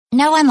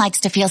No one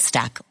likes to feel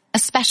stuck,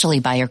 especially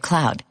by your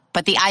cloud.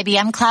 But the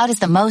IBM Cloud is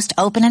the most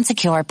open and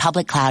secure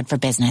public cloud for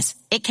business.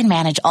 It can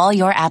manage all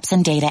your apps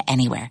and data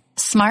anywhere.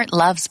 Smart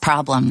loves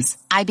problems.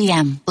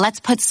 IBM, let's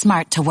put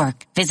smart to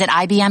work. Visit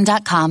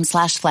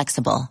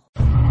IBM.com/flexible.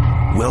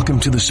 Welcome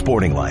to The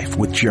Sporting Life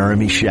with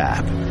Jeremy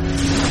Schaap.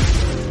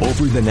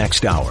 Over the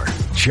next hour,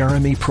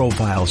 Jeremy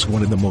profiles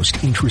one of the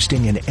most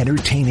interesting and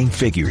entertaining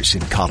figures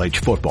in college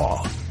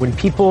football. When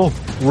people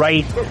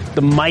write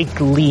the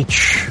Mike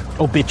Leach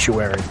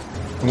obituary,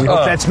 and we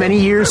hope that's many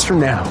years from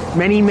now,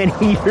 many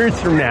years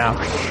from now,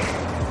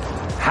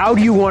 how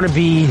do you want to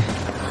be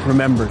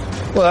remembered?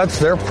 Well, that's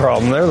their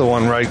problem. They're the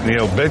one writing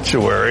the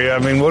obituary. I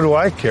mean, what do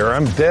I care?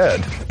 I'm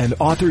dead. And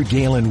author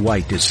Gaylon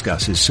White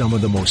discusses some of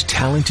the most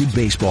talented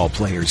baseball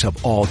players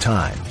of all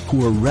time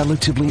who are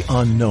relatively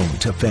unknown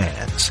to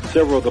fans.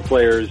 Several of the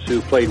players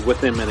who played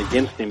with him and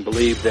against him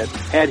believed that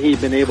had he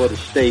been able to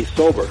stay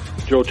sober,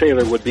 Joe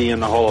Taylor would be in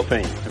the Hall of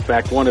Fame. In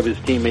fact, one of his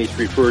teammates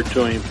referred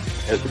to him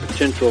as the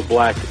potential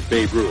black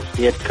Babe Ruth.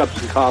 He had cups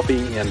of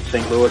coffee in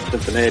St. Louis,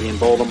 Cincinnati,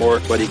 and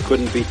Baltimore, but he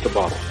couldn't beat the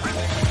bottle.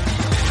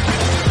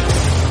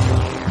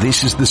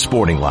 This is The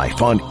Sporting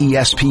Life on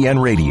ESPN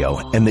Radio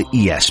and the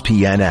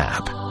ESPN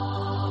app.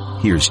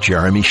 Here's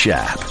Jeremy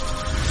Schaap.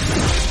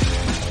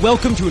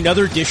 Welcome to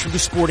another edition of The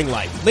Sporting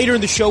Life. Later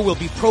in the show, we'll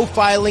be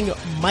profiling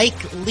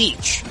Mike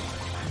Leach,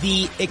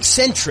 the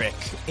eccentric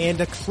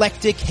and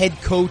eclectic head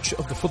coach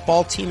of the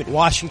football team at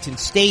Washington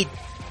State.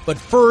 But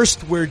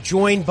first, we're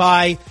joined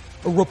by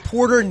a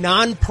reporter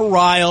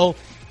nonpareil.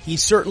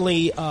 He's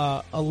certainly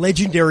a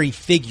legendary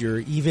figure,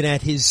 even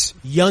at his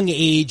young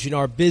age in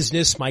our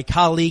business. My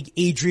colleague,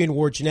 Adrian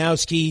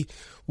Wojnarowski.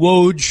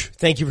 Woj,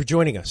 thank you for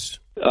joining us.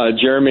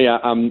 Jeremy,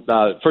 I'm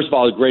first of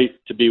all, it's great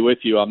to be with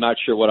you. I'm not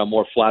sure what I'm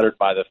more flattered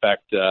by, the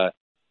fact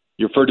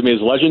you referred to me as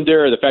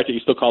legendary, or the fact that you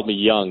still called me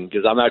young,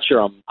 because I'm not sure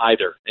I'm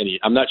either.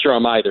 I'm not sure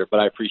I'm either, but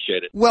I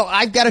appreciate it. Well,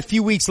 I've got a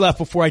few weeks left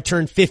before I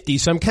turn 50,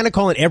 so I'm kind of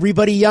calling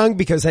everybody young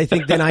because I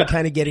think then I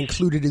kind of get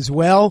included as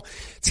well.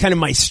 It's kind of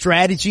my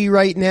strategy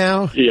right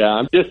now. Yeah,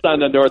 I'm just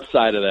on the north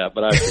side of that,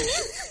 but I appreciate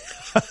it.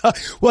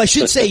 Well, I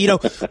should say,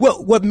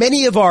 what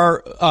many of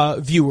our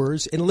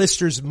viewers and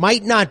listeners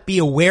might not be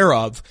aware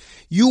of,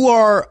 you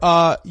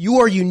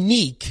are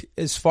unique,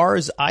 as far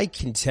as I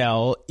can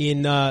tell,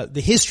 in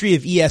the history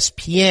of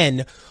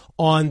ESPN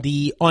on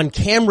the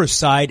on-camera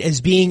side, as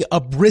being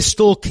a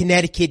Bristol,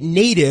 Connecticut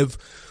native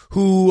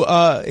who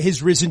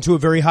has risen to a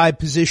very high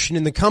position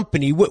in the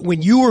company.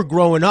 When you were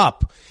growing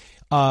up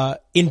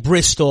in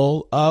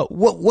Bristol,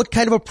 what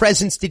kind of a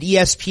presence did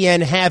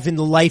ESPN have in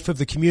the life of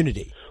the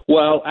community?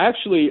 Well,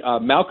 actually,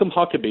 Malcolm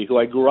Huckabee, who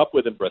I grew up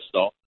with in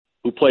Bristol,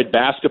 who played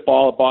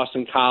basketball at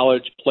Boston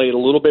College, played a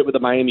little bit with the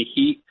Miami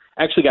Heat,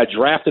 actually got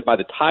drafted by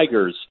the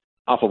Tigers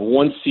off of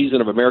one season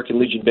of American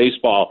Legion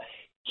Baseball.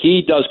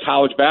 He does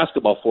college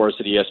basketball for us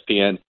at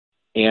ESPN,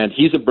 and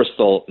he's a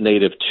Bristol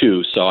native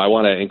too, so I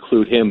want to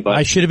include him. But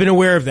I should have been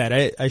aware of that.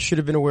 I should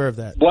have been aware of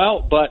that.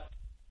 Well, but,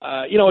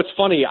 it's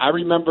funny. I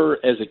remember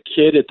as a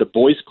kid at the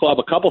boys' club,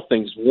 a couple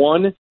things.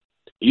 One, I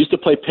used to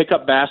play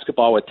pickup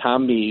basketball with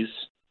Tom Mees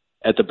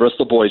at the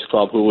Bristol Boys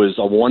Club, who was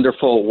a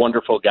wonderful,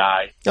 wonderful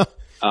guy.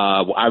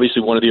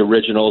 Obviously one of the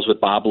originals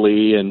with Bob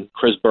Lee and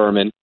Chris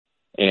Berman.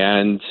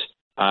 And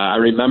I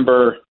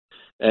remember,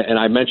 and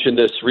I mentioned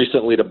this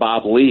recently to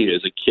Bob Lee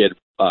as a kid,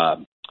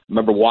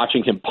 remember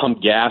watching him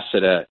pump gas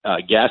at a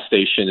gas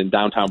station in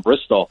downtown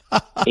Bristol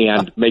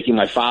and making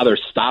my father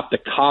stop the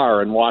car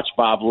and watch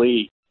Bob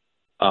Lee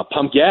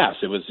pump gas.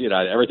 It was,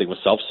 everything was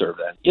self-serve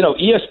then.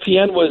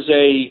 ESPN was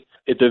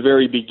at the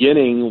very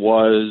beginning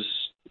was,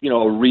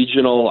 a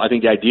regional, I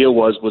think the idea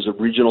was a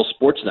regional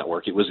sports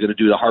network. It was going to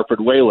do the Hartford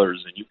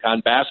Whalers and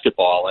UConn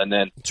basketball. And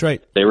then that's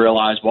right. They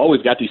realized, well,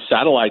 we've got these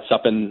satellites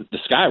up in the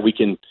sky. We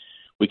can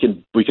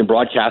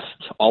broadcast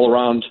all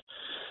around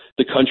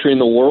the country and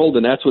the world.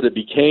 And that's what it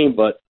became.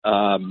 But,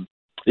 I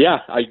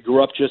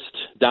grew up just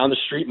down the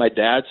street. My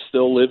dad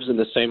still lives in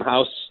the same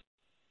house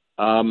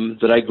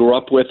that I grew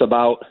up with,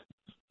 about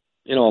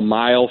a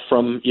mile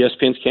from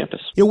ESPN's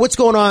campus. What's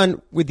going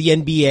on with the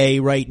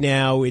NBA right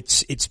now?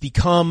 It's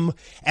become,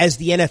 as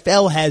the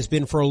NFL has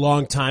been for a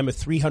long time, a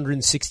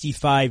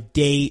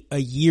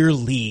 365-day-a-year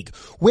league.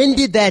 When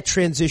did that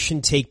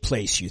transition take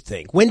place, you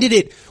think?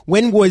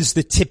 When was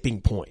the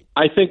tipping point?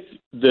 I think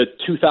the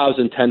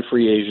 2010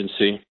 free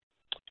agency,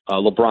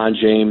 LeBron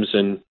James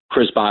and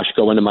Chris Bosh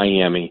go into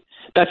Miami,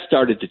 that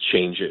started to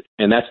change it.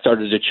 And that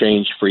started to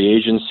change free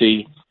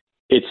agency.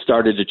 It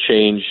started to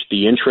change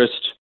the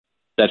interest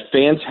that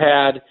fans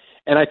had,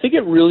 and I think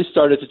it really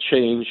started to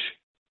change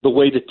the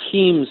way the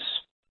teams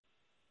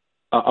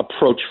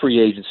approach free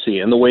agency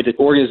and the way that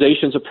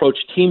organizations approach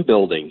team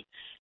building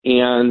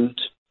and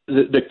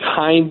the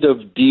kind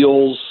of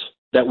deals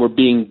that were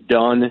being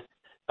done,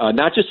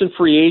 not just in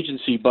free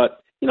agency,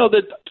 but,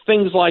 the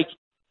things like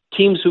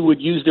teams who would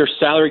use their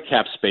salary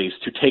cap space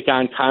to take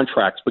on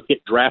contracts but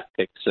get draft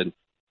picks, and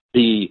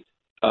the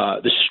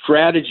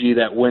strategy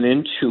that went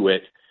into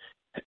it,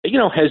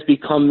 has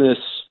become this.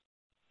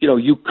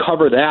 You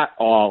cover that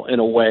all in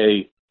a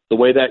way, the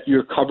way that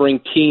you're covering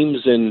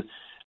teams and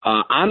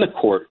on the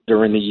court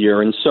during the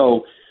year. And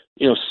so,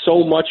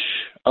 so much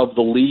of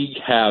the league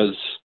has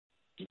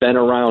been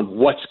around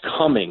what's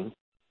coming.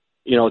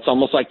 It's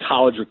almost like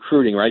college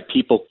recruiting, right?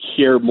 People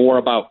care more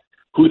about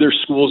who their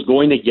school is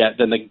going to get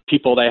than the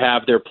people they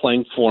have there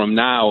playing for them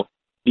now.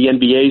 The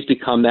NBA's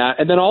become that.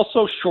 And then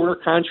also shorter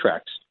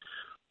contracts.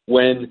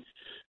 When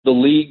the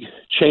league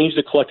changed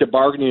the collective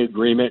bargaining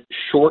agreement,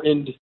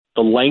 shortened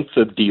the length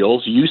of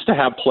deals. You used to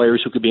have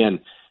players who could be on,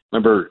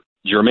 remember,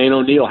 Jermaine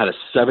O'Neal had a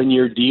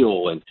 7-year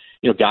deal, and,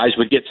 guys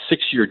would get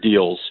 6-year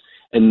deals.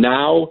 And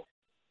now,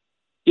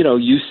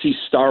 you see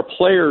star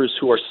players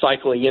who are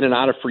cycling in and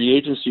out of free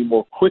agency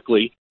more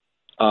quickly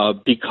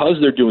because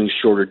they're doing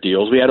shorter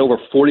deals. We had over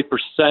 40%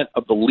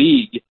 of the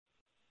league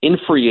in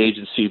free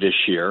agency this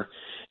year,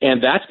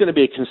 and that's going to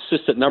be a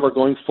consistent number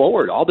going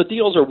forward. All the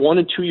deals are 1-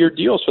 and 2-year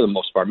deals for the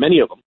most part, many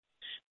of them.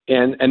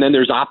 And then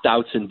there's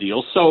opt-outs in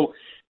deals. So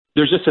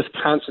there's just this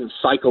constant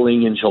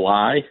cycling in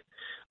July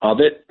of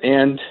it.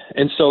 And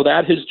so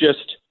that has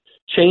just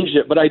changed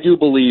it. But I do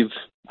believe,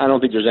 I don't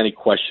think there's any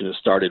question it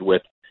started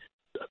with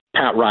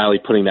Pat Riley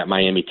putting that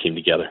Miami team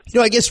together.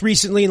 I guess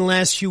recently in the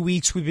last few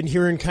weeks, we've been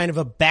hearing kind of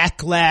a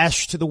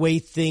backlash to the way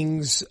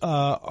things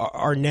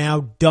are now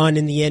done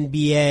in the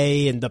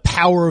NBA and the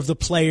power of the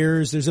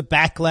players. There's a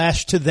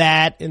backlash to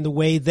that in the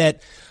way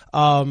that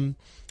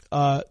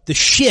the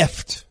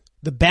shift,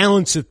 the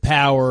balance of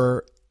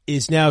power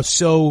is now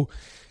so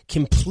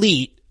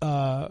complete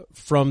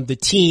from the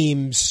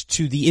teams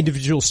to the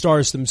individual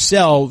stars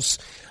themselves.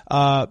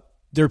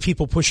 There are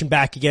people pushing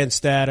back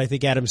against that. I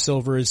think Adam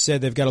Silver has said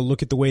they've got to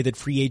look at the way that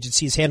free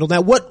agency is handled. Now,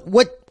 what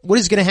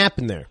is going to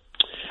happen there?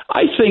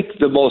 I think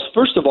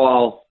first of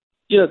all,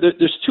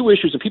 there's two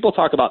issues, and people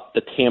talk about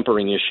the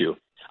tampering issue.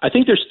 I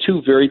think there's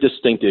two very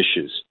distinct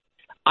issues.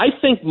 I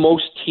think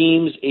most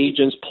teams,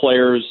 agents,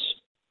 players,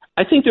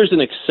 I think there's an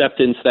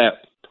acceptance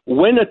that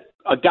when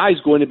a guy's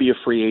going to be a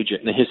free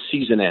agent and his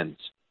season ends,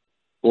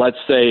 let's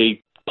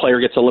say player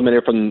gets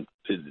eliminated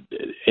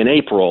in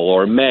April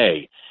or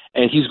May,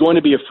 and he's going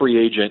to be a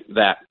free agent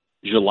that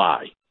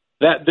July,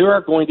 that there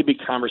are going to be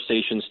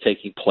conversations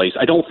taking place.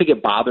 I don't think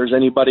it bothers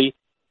anybody.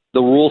 The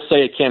rules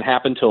say it can't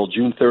happen till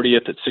June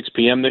 30th at 6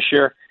 p.m. this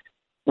year.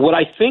 What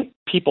I think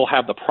people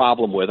have the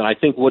problem with, and I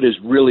think what is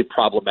really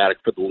problematic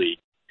for the league,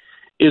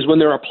 is when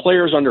there are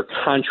players under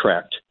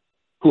contract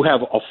who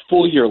have a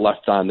full year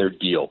left on their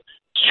deal,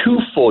 2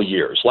 full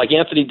years, like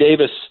Anthony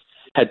Davis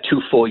had 2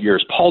 full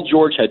years. Paul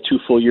George had 2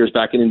 full years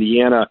back in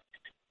Indiana.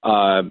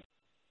 Kawhi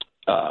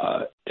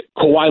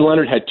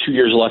Leonard had 2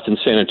 years left in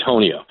San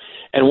Antonio.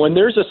 And when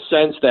there's a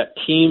sense that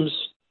teams,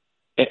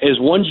 as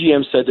one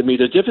GM said to me,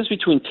 the difference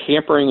between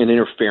tampering and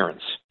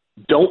interference,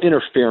 don't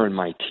interfere in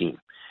my team.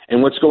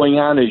 And what's going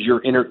on is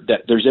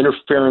that there's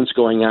interference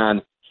going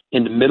on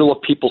in the middle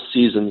of people's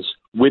seasons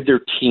with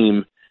their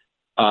team,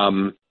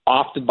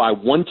 often by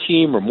one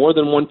team or more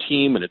than one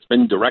team, and it's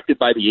been directed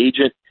by the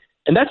agent.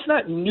 And that's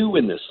not new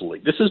in this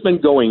league. This has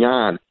been going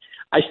on.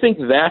 I think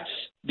that's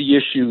the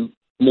issue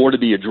more to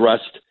be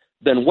addressed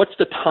than what's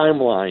the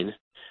timeline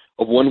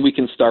of when we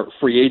can start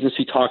free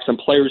agency talks on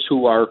players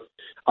who are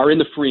in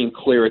the free and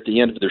clear at the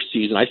end of their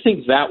season. I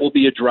think that will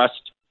be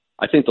addressed.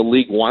 I think the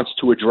league wants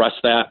to address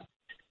that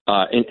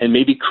and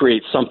maybe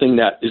create something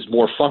that is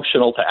more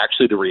functional to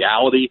actually the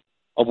reality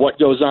of what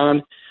goes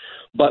on.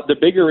 But the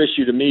bigger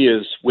issue to me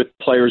is with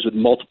players with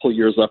multiple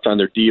years left on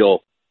their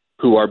deal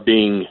who are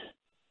being,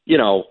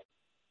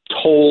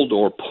 told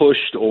or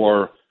pushed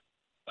or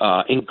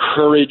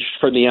encouraged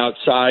from the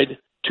outside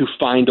to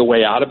find a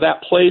way out of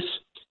that place.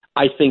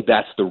 I think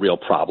that's the real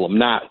problem.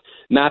 Not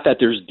that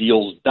there's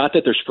deals, not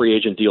that there's free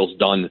agent deals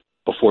done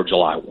before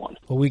July 1.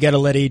 Well, we got to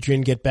let Adrian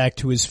get back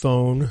to his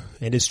phone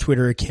and his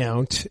Twitter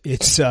account.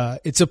 It's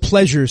a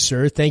pleasure,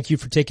 sir. Thank you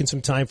for taking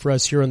some time for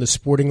us here on The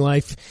Sporting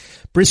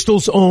Life.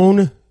 Bristol's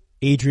own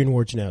Adrian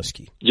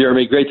Wojnarowski.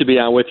 Jeremy, great to be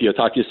on with you. I'll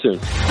talk to you soon.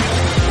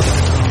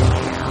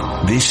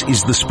 This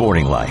is The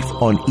Sporting Life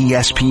on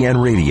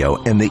ESPN Radio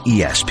and the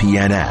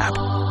ESPN app.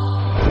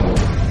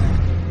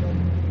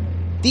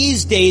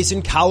 These days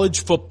in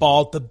college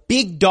football, the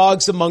big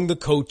dogs among the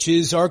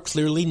coaches are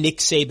clearly Nick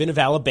Saban of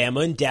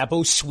Alabama and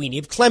Dabo Swinney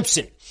of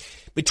Clemson.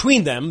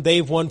 Between them,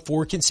 they've won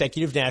 4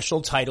 consecutive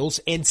national titles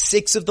and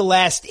 6 of the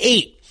last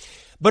 8.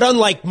 But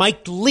unlike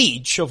Mike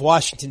Leach of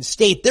Washington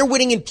State, they're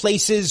winning in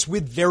places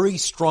with very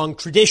strong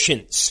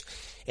traditions.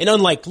 And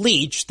unlike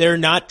Leach, they're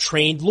not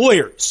trained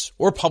lawyers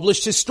or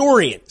published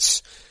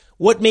historians.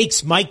 What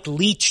makes Mike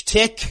Leach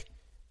tick?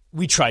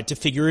 We tried to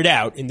figure it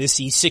out in this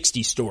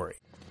E60 story.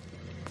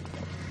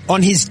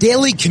 On his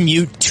daily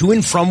commute to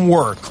and from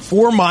work,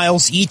 4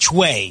 miles each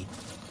way,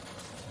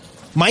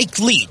 Mike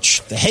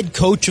Leach, the head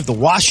coach of the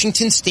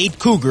Washington State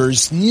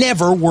Cougars,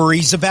 never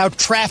worries about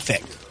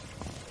traffic.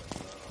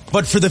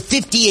 But for the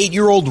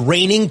 58-year-old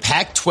reigning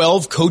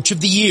Pac-12 Coach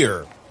of the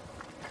Year,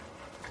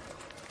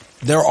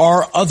 there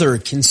are other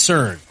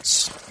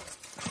concerns.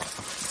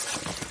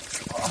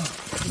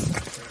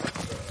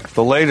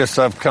 The latest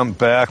I've come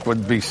back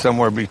would be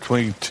somewhere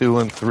between 2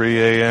 and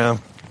 3 a.m.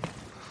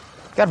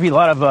 got to be a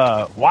lot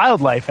of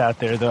wildlife out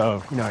there,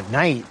 though, at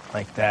night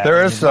like that.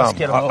 There is some.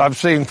 I've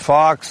seen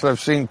fox, I've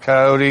seen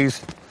coyotes.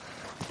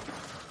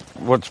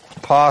 What's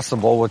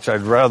possible, which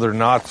I'd rather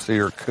not see,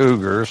 are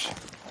cougars.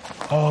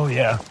 Oh,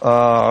 yeah.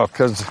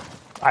 Because...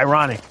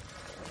 Ironic.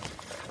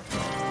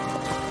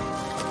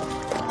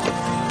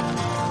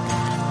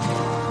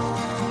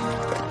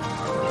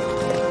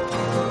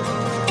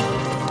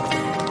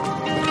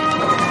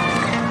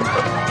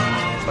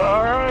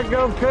 All right,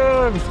 go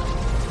Cougs.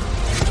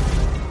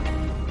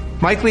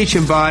 Mike Leach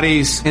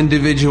embodies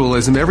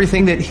individualism.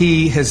 Everything that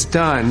he has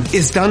done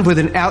is done with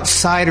an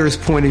outsider's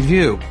point of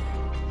view.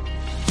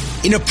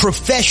 In a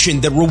profession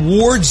that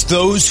rewards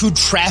those who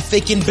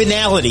traffic in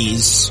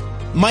banalities,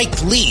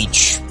 Mike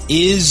Leach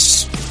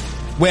is,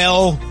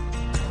 well,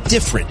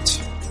 different.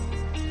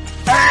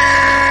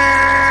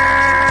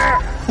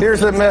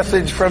 Here's a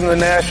message from the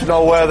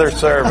National Weather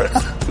Service.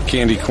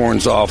 Candy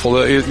corn's awful.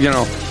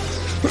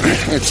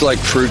 It's like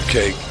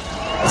fruitcake.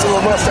 It's a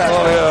little mustache.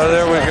 Oh, yeah,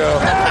 there we go.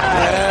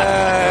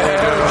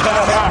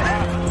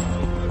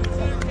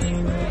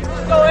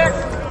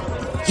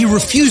 He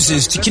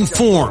refuses to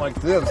conform. Like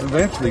this,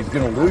 eventually he's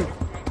going to lose.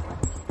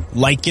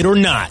 Like it or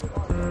not.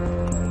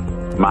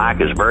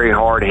 Mike is very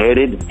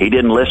hard-headed. He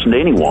didn't listen to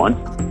anyone.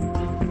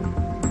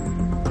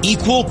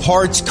 Equal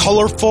parts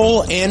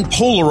colorful and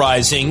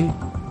polarizing,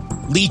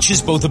 Leach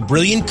is both a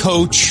brilliant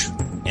coach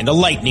and a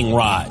lightning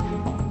rod.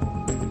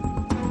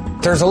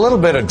 There's a little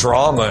bit of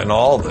drama in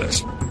all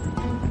this.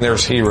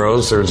 There's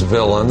heroes, there's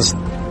villains.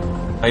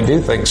 I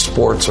do think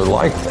sports are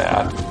like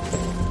that.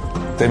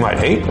 They might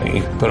hate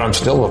me, but I'm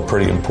still a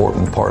pretty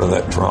important part of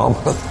that drama.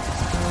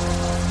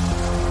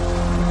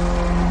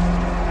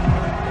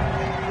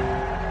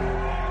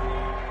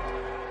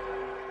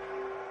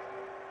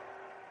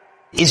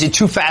 Is it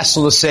too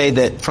facile to say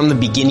that from the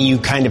beginning you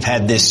kind of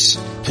had this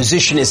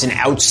position as an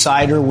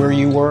outsider where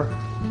you were?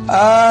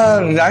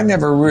 I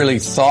never really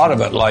thought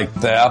of it like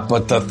that,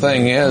 but the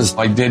thing is,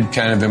 I did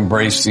kind of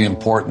embrace the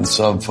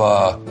importance of,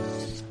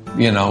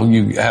 you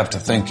have to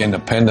think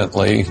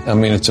independently. I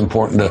mean, it's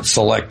important to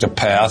select a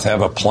path,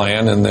 have a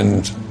plan, and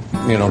then,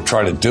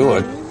 try to do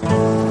it.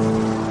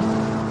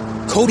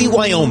 Cody,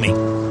 Wyoming.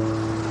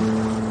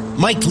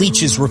 Mike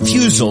Leach's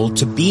refusal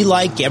to be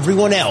like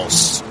everyone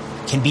else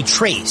can be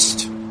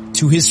traced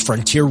to his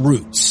frontier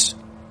roots.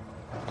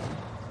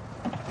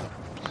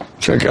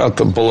 Check out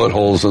the bullet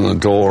holes in the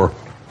door.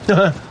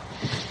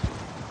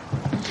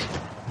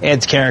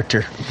 Adds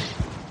character.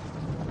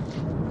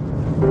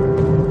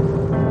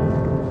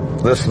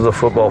 This is the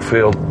football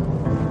field.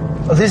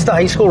 Oh, this is the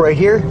high school right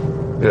here?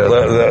 Yeah,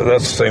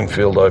 that's the same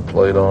field I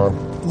played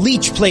on.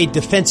 Leach played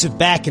defensive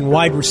back and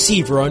wide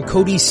receiver on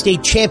Cody's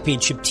state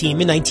championship team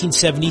in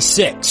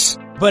 1976.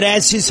 But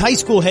as his high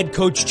school head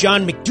coach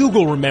John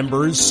McDougal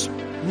remembers,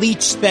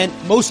 Leach spent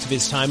most of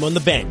his time on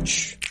the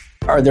bench.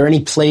 Are there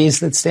any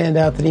plays that stand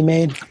out that he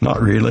made? Not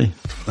really.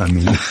 I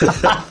mean,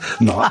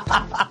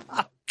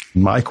 not.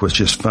 Mike was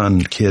just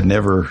fun kid.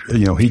 Never,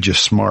 he's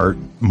just smart.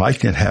 Mike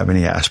didn't have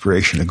any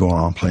aspiration to go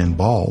on playing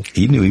ball.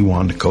 He knew he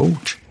wanted to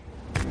coach.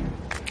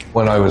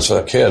 When I was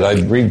a kid,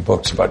 I'd read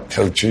books about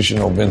coaches,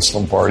 Vince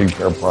Lombardi,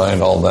 Bear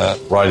Bryant, all that,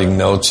 writing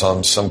notes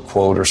on some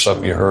quote or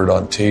something you heard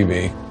on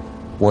TV.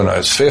 When I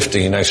was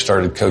 15, I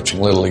started coaching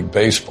Little League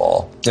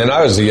Baseball, and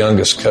I was the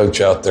youngest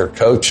coach out there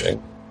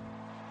coaching.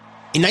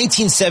 In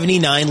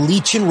 1979,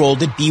 Leach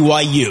enrolled at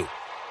BYU.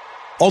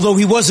 Although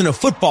he wasn't a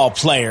football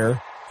player,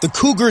 the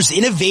Cougars'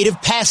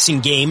 innovative passing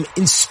game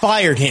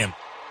inspired him.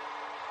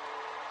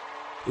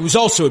 It was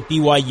also at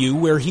BYU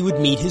where he would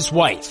meet his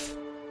wife,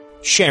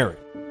 Sharon.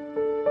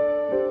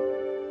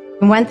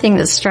 One thing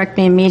that struck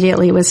me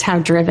immediately was how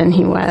driven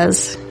he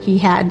was. He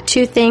had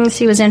two things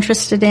he was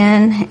interested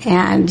in,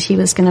 and he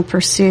was going to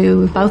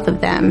pursue both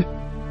of them.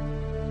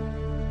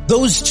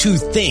 Those two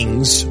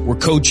things were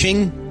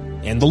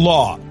coaching and the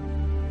law.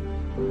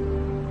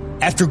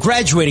 After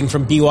graduating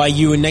from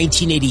BYU in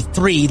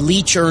 1983,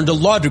 Leach earned a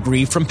law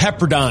degree from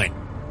Pepperdine.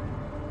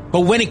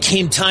 But when it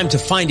came time to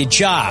find a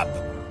job,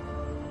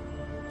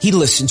 he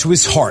listened to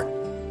his heart.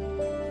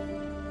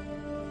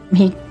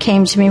 He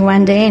came to me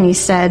one day and he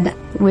said,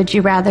 would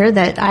you rather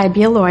that I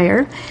be a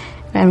lawyer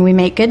and we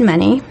make good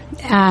money,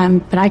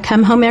 but I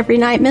come home every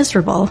night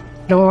miserable?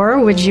 Or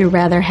would you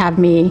rather have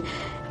me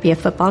be a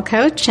football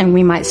coach and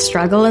we might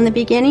struggle in the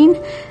beginning,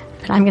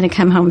 but I'm going to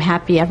come home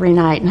happy every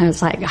night? And I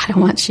was like, I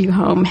want you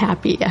home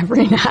happy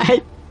every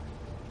night.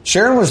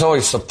 Sharon was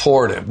always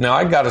supportive. Now,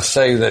 I got to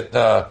say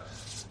that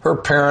her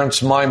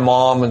parents, my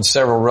mom, and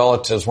several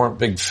relatives weren't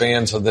big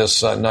fans of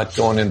this not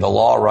going into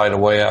law right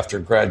away after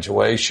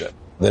graduation.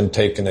 Then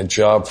taking a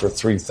job for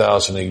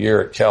 $3,000 a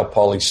year at Cal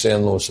Poly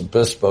San Luis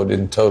Obispo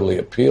didn't totally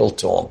appeal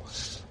to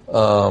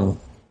them.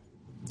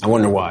 I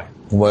wonder why.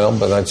 Well,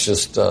 but that's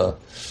just the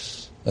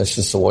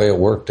way it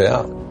worked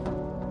out.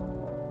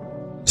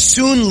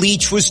 Soon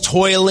Leach was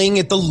toiling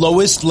at the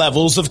lowest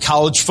levels of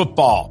college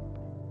football,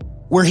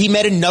 where he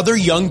met another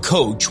young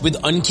coach with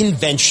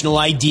unconventional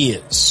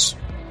ideas.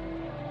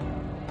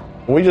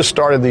 We just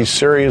started these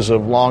series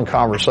of long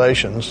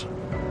conversations,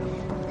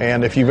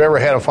 And if you've ever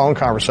had a phone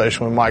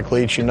conversation with Mike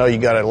Leach, you know you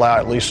got to allow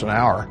at least an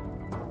hour.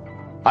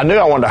 I knew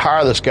I wanted to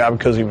hire this guy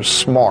because he was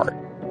smart.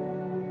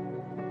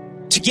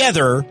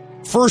 Together,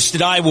 first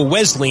at Iowa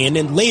Wesleyan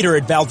and later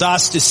at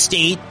Valdosta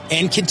State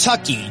and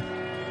Kentucky,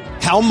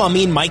 Hal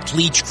Mumme and Mike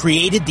Leach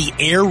created the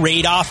air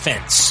raid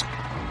offense,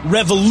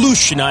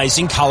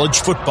 revolutionizing college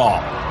football.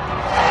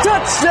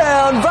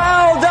 Touchdown,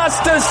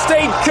 Valdosta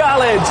State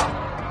College!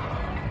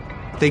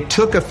 They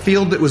took a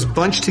field that was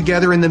bunched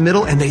together in the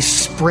middle and they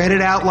spread it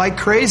out like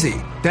crazy.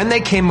 Then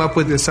they came up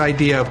with this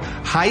idea of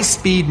high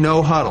speed,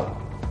 no huddle.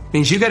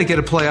 Means you got to get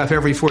a play off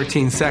every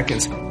 14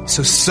 seconds.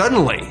 So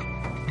suddenly,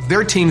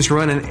 their team's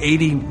running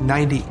 80,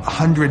 90,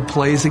 100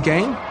 plays a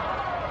game.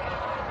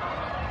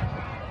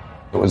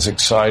 It was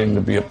exciting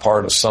to be a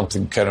part of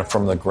something kind of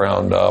from the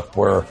ground up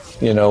where,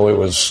 it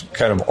was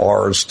kind of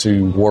ours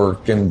to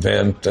work,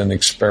 invent, and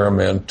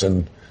experiment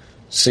and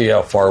see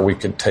how far we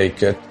could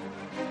take it.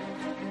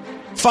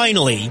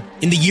 Finally,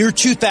 in the year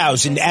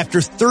 2000,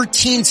 after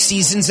 13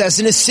 seasons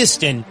as an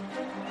assistant,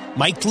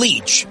 Mike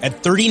Leach,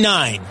 at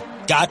 39,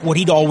 got what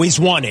he'd always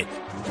wanted,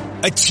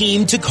 a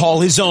team to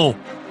call his own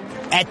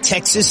at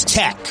Texas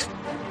Tech.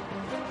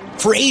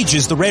 For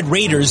ages, the Red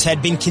Raiders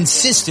had been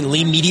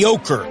consistently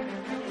mediocre.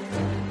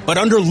 But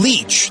under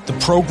Leach, the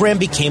program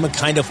became a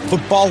kind of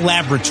football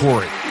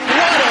laboratory.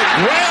 What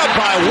a grab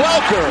by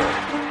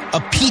Welker!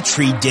 A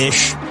petri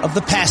dish of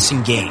the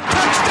passing game.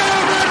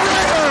 Touchdown, Red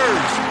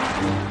Raiders!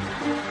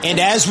 And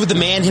as with the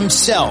man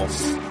himself,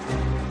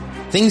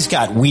 things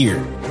got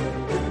weird.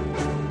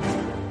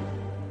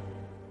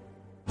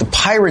 The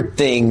pirate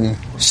thing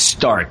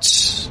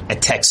starts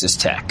at Texas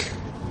Tech.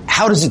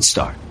 How does it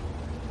start?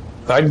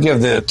 I'd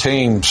give the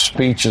team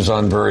speeches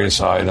on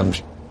various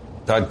items.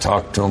 I'd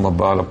talk to them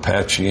about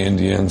Apache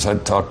Indians.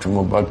 I'd talk to them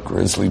about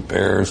grizzly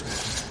bears.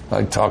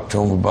 I'd talk to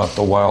them about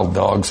the wild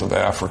dogs of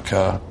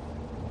Africa.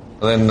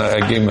 Then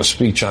I gave them a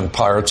speech on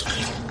pirates,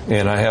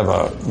 and I have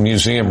a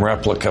museum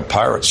replica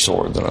pirate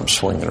sword that I'm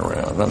swinging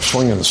around. I'm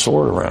swinging the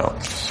sword around.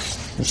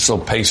 I'm still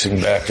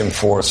pacing back and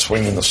forth,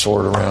 swinging the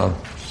sword around.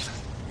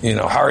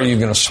 How are you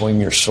going to swing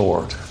your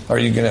sword? Are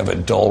you going to have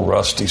a dull,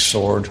 rusty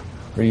sword?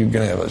 Or are you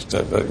going to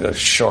have a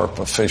sharp,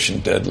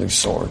 efficient, deadly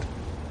sword?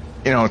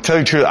 To tell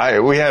you the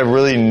truth, we had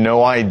really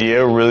no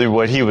idea really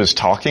what he was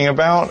talking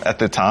about at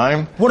the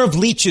time. One of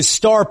Leach's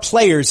star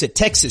players at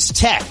Texas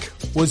Tech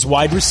was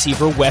wide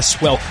receiver Wes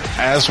Welker.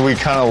 As we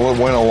kind of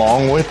went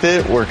along with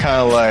it, we're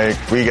kind of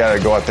like, we got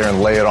to go out there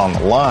and lay it on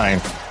the line.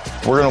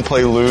 We're going to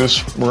play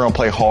loose. We're going to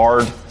play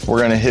hard. We're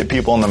going to hit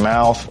people in the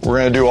mouth. We're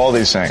going to do all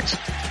these things.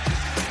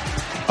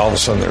 All of a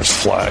sudden there's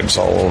flags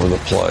all over the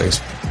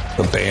place.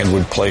 The band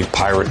would play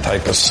pirate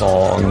type of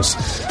songs.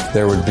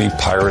 There would be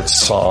pirate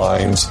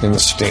signs. In the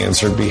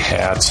stands there'd be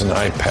hats and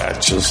eye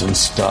patches and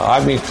stuff. I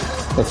mean,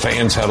 the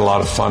fans had a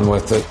lot of fun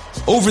with it.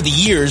 Over the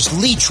years,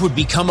 Leach would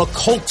become a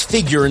cult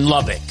figure in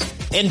Lubbock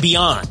and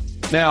beyond.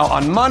 Now,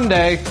 on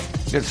Monday,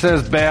 it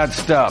says bad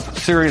stuff,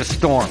 serious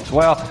storms.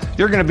 Well,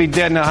 you're going to be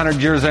dead in 100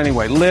 years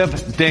anyway.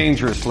 Live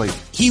dangerously.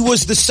 He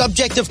was the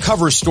subject of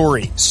cover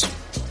stories.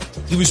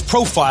 He was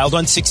profiled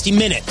on 60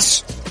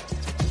 Minutes.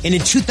 And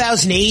in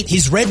 2008,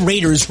 his Red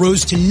Raiders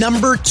rose to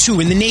number 2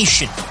 in the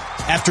nation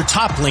after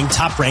toppling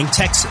top-ranked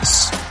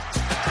Texas.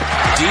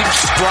 Deep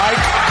strike,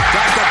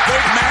 got the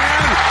big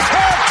man,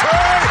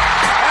 turn,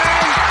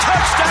 and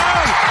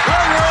touchdown!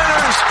 Red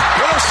Raiders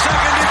with a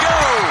second to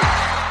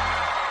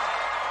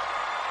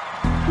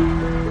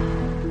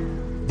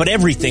go. But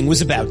everything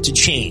was about to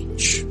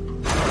change.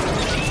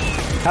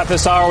 At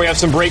this hour, we have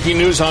some breaking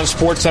news on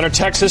SportsCenter.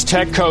 Texas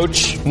Tech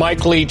coach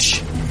Mike Leach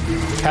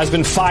has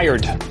been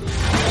fired.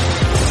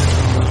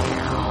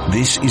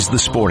 This is The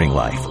Sporting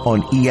Life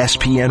on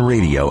ESPN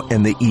Radio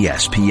and the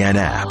ESPN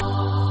app.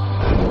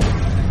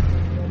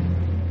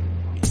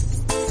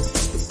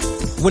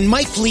 When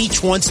Mike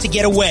Leach wants to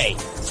get away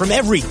from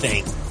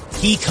everything,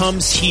 he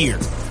comes here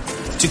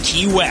to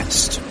Key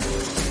West.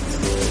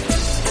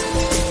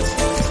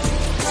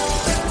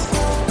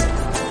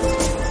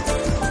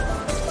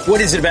 What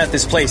is it about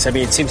this place? I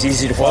mean, it seems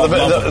easy to fall in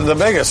love with. The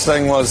biggest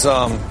thing was,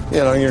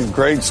 you're in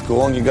grade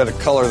school and you got to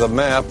color the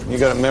map, you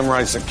got to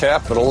memorize the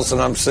capitals, and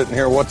I'm sitting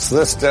here, what's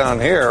this down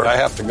here? I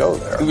have to go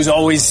there. It was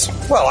always a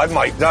goal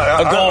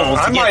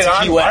to get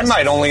to Key West. I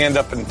might only end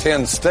up in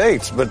 10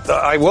 states, but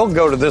I will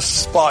go to this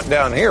spot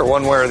down here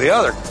one way or the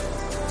other.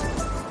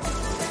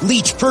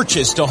 Leach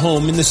purchased a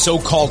home in the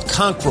so-called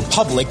Conch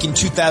Republic in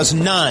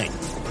 2009.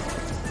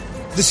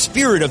 The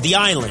spirit of the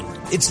island,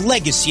 its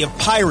legacy of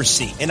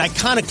piracy and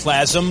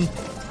iconoclasm,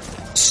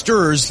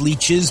 stirs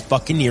Leach's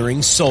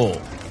buccaneering soul.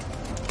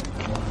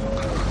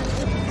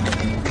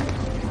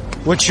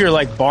 What's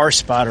your, bar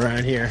spot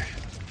around here?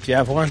 Do you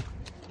have one?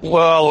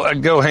 Well, I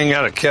go hang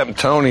out at Captain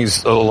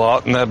Tony's a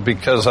lot, and that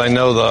because I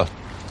know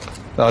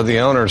the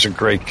owner's a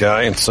great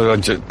guy, and so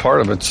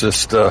part of it's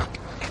just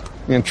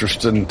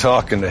interested in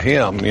talking to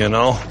him,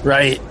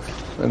 Right.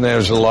 And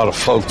there's a lot of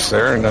folks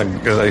there,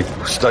 and they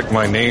stuck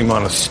my name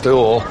on a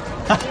stool.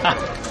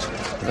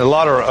 A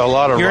lot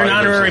of You're an writers.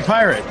 honorary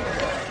pirate.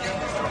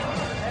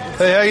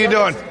 Hey, how you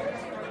doing?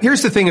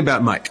 Here's the thing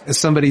about Mike. As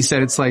somebody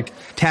said, it's like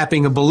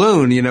tapping a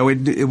balloon,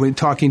 when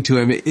talking to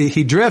him.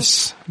 He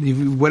drifts.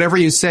 Whatever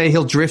you say,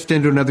 he'll drift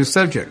into another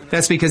subject.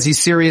 That's because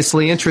he's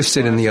seriously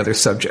interested in the other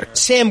subject.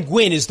 Sam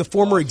Gwynn is the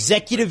former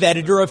executive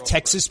editor of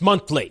Texas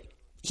Monthly.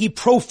 He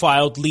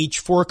profiled Leach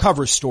for a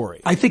cover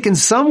story. I think in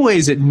some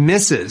ways it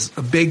misses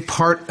a big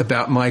part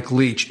about Mike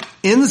Leach.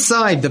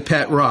 Inside the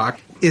pet rock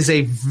is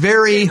a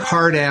very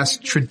hard-ass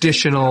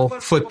traditional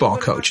football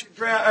coach.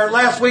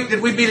 Last week,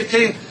 did we beat a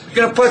team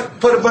going to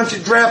put a bunch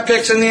of draft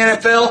picks in the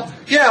NFL?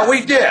 Yeah,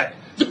 we did.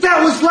 But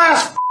that was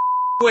last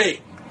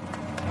week.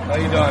 How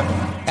you doing?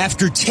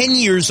 After 10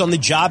 years on the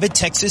job at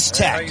Texas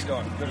Tech, how you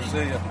doing? Good to see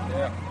you.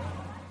 Yeah.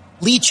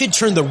 Leach had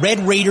turned the Red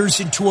Raiders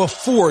into a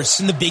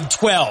force in the Big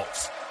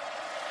 12.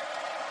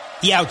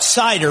 The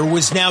outsider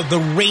was now the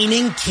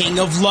reigning king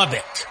of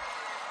Lubbock.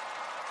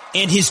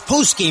 And his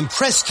post-game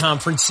press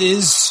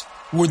conferences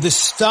were the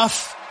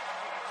stuff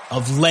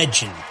of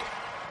legend.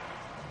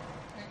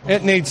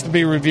 It needs to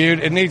be reviewed.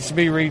 It needs to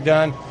be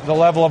redone. The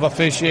level of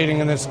officiating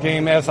in this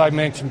game, as I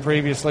mentioned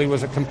previously,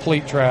 was a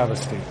complete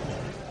travesty.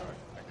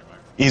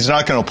 He's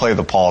not going to play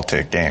the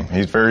politic game.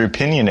 He's very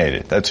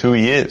opinionated. That's who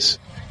he is.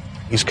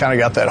 He's kind of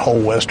got that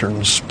whole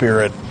Western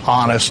spirit,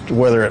 honest,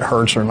 whether it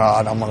hurts or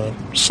not, I'm going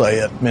to say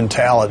it,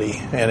 mentality.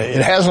 And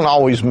it hasn't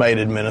always made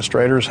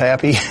administrators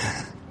happy.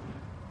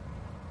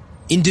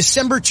 In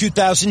December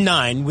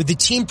 2009, with the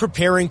team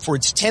preparing for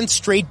its 10th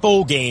straight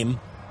bowl game,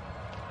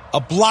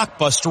 a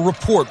blockbuster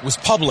report was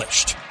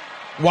published.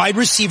 Wide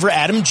receiver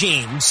Adam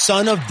James,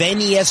 son of then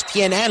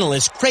ESPN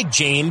analyst Craig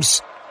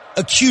James,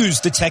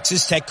 accused the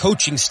Texas Tech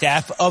coaching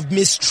staff of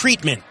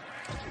mistreatment.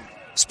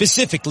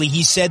 Specifically,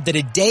 he said that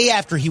a day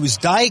after he was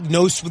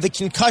diagnosed with a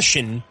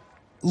concussion,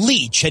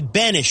 Leach had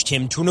banished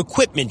him to an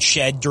equipment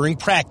shed during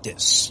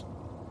practice.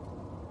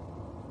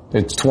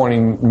 It's 20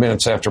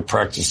 minutes after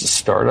practice to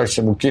start. I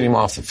said, well, get him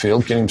off the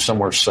field, get him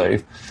somewhere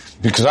safe,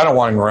 because I don't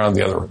want him around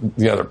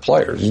the other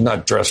players. He's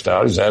not dressed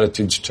out. His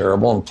attitude's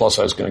terrible, and plus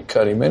I was going to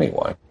cut him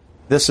anyway.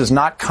 This is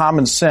not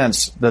common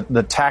sense,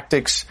 the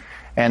tactics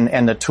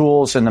and the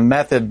tools and the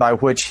method by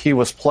which he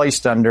was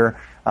placed under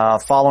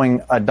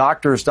following a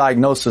doctor's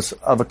diagnosis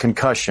of a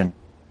concussion.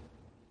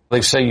 They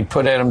say you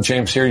put Adam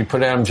James here, you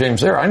put Adam James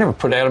there. I never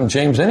put Adam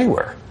James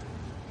anywhere.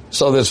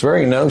 So this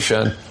very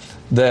notion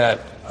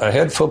that a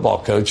head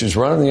football coach who's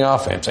running the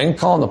offense, ain't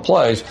calling the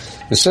plays,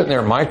 is sitting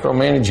there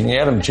micromanaging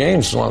Adam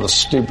James is one of the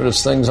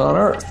stupidest things on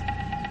earth.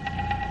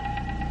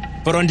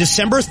 But on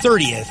December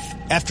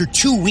 30th, after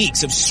 2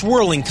 weeks of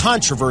swirling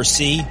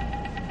controversy,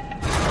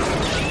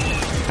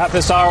 at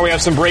this hour, we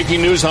have some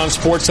breaking news on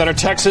SportsCenter.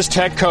 Texas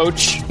Tech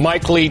coach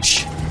Mike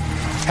Leach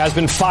has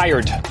been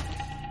fired.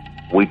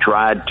 We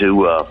tried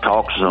to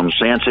talk some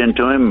sense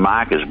into him.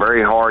 Mike is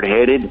very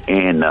hard-headed,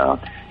 and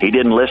he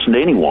didn't listen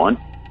to anyone.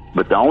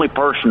 But the only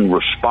person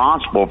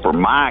responsible for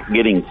Mike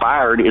getting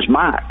fired is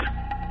Mike.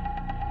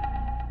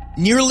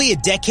 Nearly a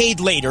decade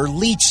later,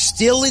 Leach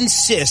still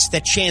insists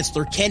that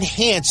Chancellor Ken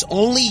Hance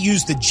only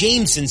used the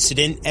James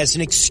incident as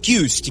an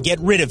excuse to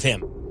get rid of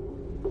him.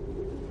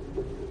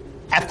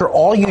 After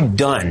all you'd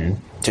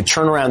done to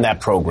turn around that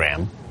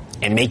program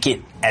and make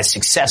it as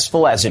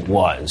successful as it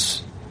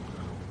was,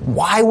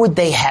 why would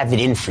they have it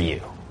in for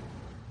you?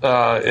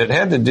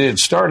 It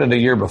started a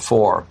year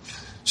before.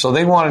 So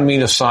they wanted me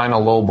to sign a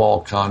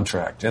lowball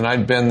contract, and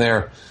I'd been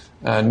there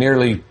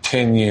nearly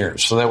 10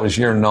 years. So that was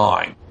year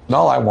 9. And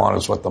all I want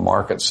is what the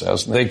market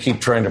says. And they keep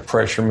trying to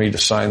pressure me to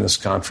sign this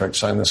contract,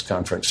 sign this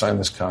contract, sign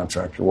this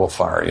contract, or we'll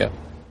fire you.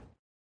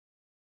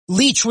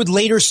 Leach would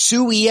later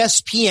sue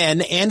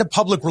ESPN and a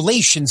public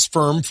relations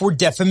firm for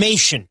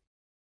defamation.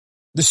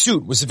 The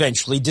suit was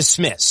eventually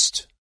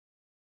dismissed.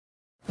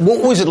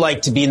 What was it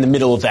like to be in the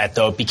middle of that,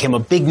 though? It became a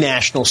big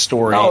national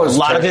story. A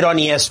lot of it on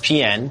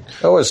ESPN.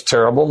 That was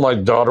terrible. My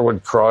daughter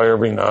would cry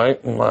every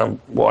night, and my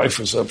wife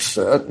was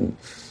upset, and,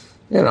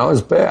 it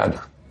was bad.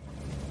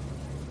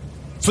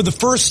 For the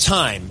first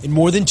time in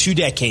more than 2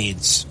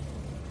 decades,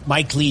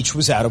 Mike Leach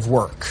was out of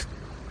work.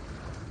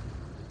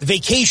 The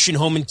vacation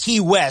home in Key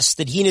West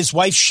that he and his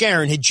wife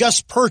Sharon had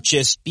just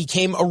purchased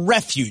became a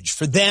refuge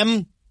for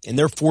them and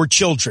their 4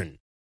 children.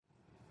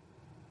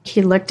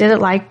 He looked at it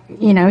like,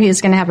 he was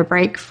going to have a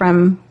break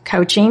from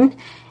coaching,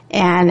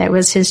 and it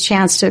was his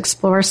chance to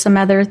explore some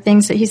other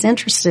things that he's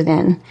interested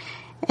in.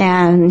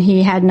 And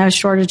he had no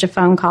shortage of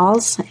phone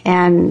calls,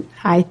 and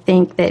I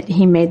think that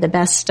he made the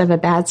best of a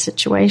bad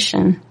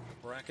situation.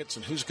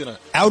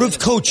 Out of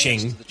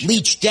coaching,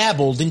 Leach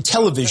dabbled in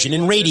television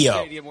and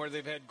radio.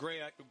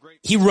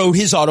 He wrote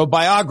his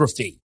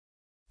autobiography,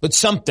 but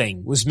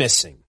something was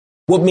missing.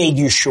 What made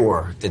you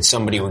sure that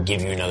somebody would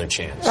give you another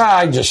chance?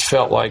 I just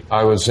felt like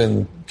I was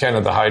in kind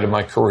of the height of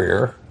my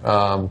career.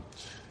 Our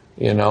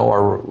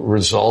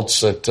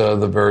results at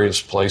the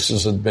various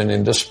places had been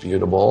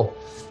indisputable.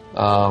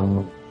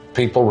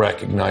 People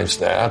recognized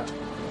that.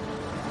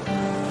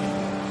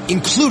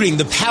 Including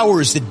the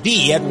powers that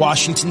be at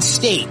Washington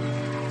State.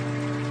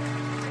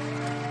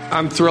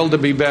 I'm thrilled to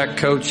be back,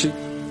 Coach.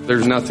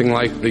 There's nothing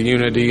like the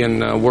unity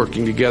and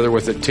working together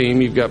with a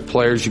team. You've got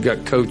players, you've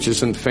got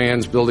coaches and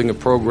fans building a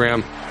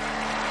program.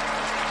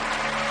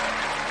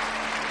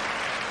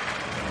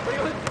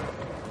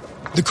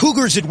 The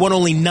Cougars had won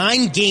only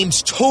 9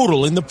 games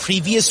total in the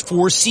previous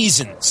 4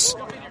 seasons.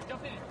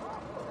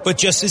 But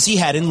just as he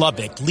had in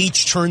Lubbock,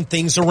 Leach turned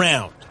things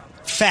around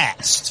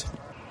fast.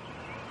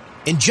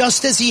 And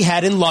just as he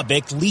had in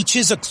Lubbock,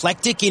 Leach's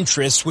eclectic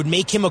interests would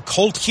make him a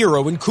cult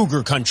hero in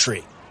Cougar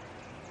country.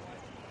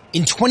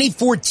 In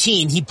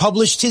 2014, he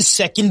published his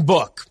second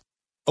book,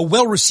 a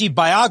well-received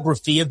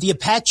biography of the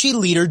Apache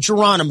leader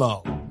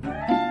Geronimo.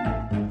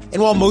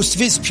 And while most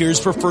of his peers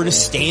prefer to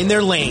stay in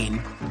their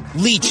lane,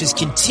 Leach has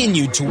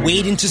continued to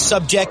wade into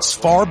subjects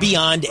far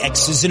beyond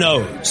X's and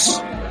O's.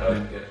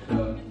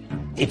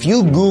 If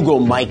you Google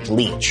Mike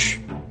Leach,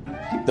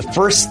 the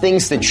first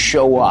things that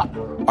show up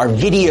are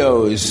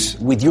videos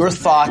with your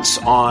thoughts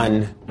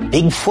on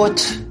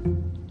Bigfoot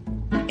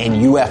and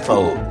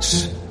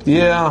UFOs.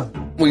 Yeah,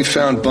 we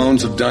found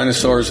bones of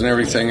dinosaurs and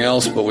everything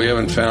else, but we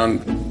haven't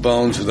found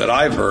bones that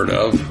I've heard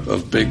of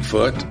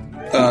Bigfoot.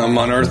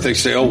 On Earth, they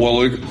say, oh, well,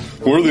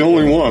 we're the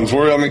only ones.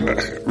 I mean,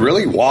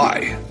 really,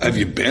 why? Have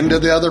you been to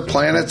the other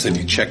planets? Have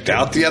you checked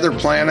out the other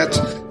planets?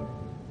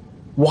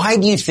 Why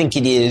do you think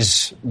it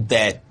is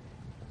that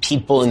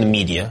people in the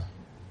media,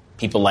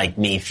 people like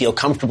me, feel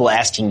comfortable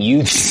asking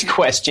you these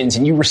questions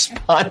and you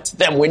respond to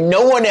them when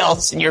no one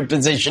else in your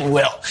position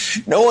will?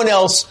 No one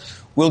else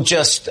will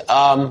just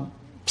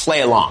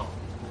play along.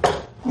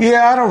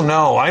 Yeah, I don't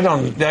know.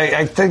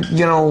 I think,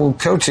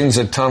 coaching's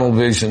a tunnel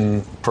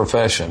vision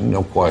profession,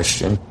 no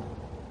question.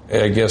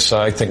 I guess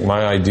I think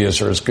my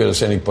ideas are as good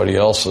as anybody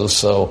else's.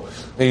 So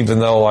even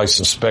though I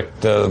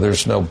suspect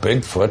there's no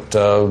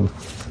Bigfoot,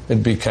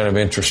 it'd be kind of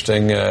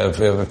interesting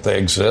if they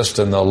exist,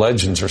 and the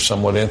legends are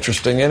somewhat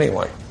interesting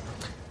anyway.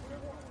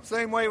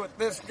 Same way with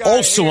this guy.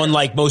 Also,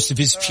 unlike most of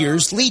his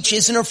peers, Leach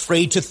isn't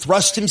afraid to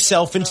thrust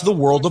himself into the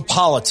world of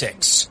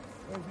politics.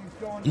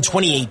 In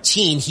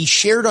 2018, he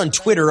shared on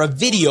Twitter a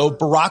video of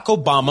Barack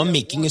Obama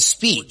making a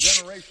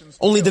speech.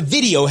 Only the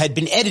video had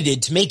been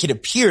edited to make it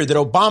appear that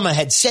Obama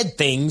had said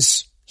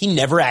things he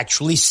never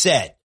actually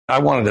said. I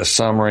wanted a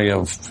summary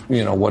of,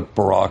 what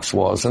Barack's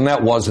was, and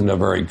that wasn't a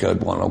very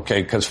good one,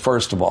 okay? Because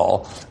first of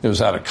all, it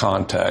was out of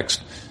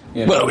context.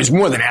 Well, it was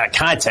more than out of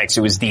context.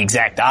 It was the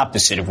exact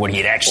opposite of what he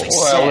had actually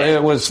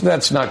said. Well,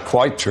 that's not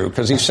quite true,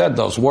 because he said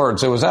those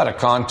words. It was out of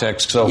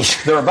context, so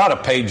they're about a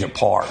page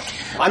apart.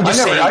 I'm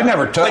just saying. I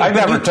never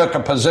took a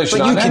position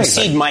on anything. But you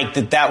concede, Mike,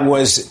 that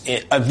was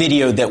a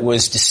video that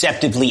was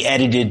deceptively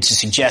edited to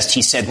suggest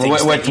he said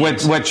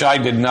things which I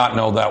did not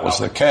know that was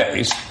the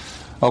case.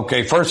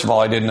 Okay, first of all,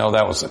 I didn't know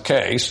that was the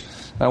case.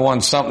 I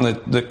wanted something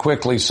that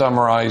quickly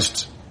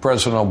summarized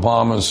President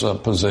Obama's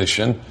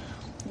position,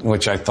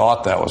 which I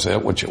thought that was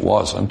it, which it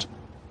wasn't.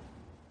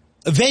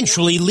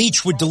 Eventually,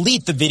 Leach would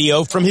delete the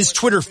video from his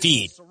Twitter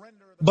feed,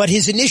 but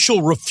his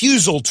initial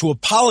refusal to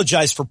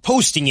apologize for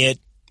posting it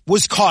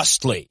was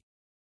costly.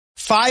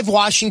 5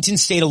 Washington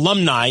State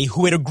alumni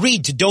who had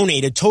agreed to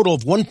donate a total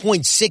of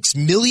 $1.6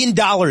 million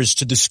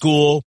to the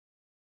school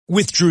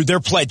withdrew their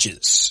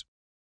pledges.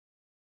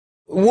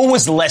 What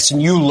was the lesson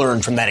you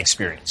learned from that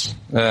experience?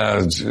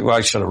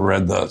 I should have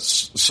read the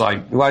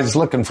site. I was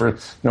looking for,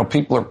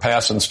 people are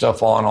passing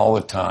stuff on all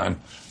the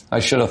time. I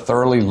should have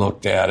thoroughly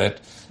looked at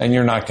it, and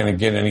you're not going to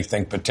get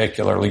anything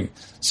particularly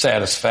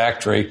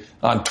satisfactory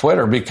on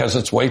Twitter because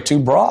it's way too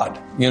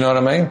broad. You know what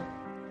I mean?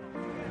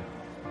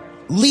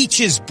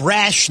 Leach's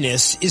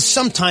brashness is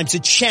sometimes a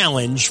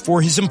challenge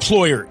for his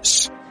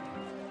employers.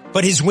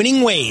 But his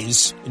winning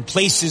ways, in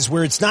places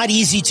where it's not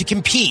easy to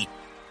compete,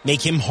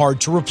 make him hard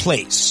to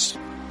replace.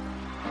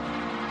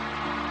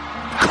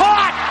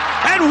 Caught!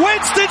 And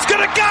Winston's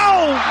gonna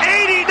go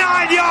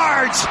 89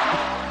 yards!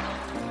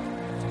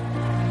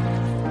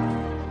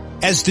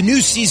 As the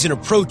new season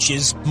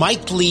approaches,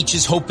 Mike Leach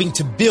is hoping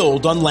to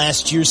build on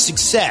last year's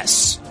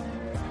success.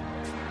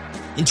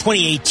 In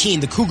 2018,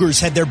 the Cougars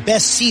had their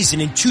best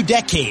season in 2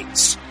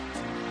 decades.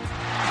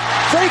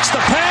 Fakes the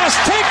pass,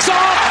 takes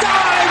off,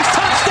 dives,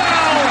 touchdown!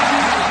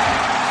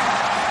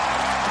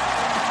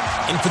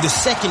 And for the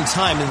second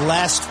time in the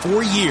last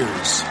 4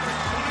 years,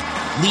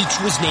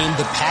 Leach was named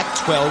the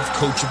Pac-12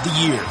 Coach of the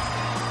Year.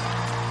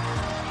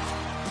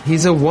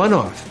 He's a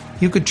one-off.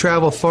 You could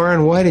travel far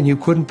and wide and you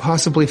couldn't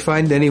possibly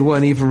find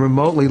anyone even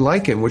remotely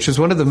like him, which is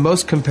one of the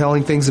most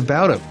compelling things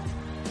about him.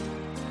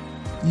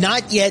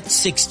 Not yet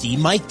 60,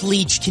 Mike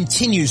Leach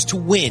continues to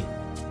win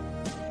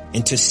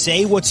and to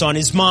say what's on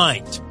his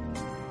mind,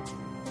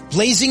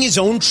 blazing his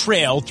own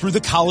trail through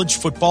the college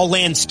football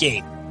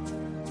landscape,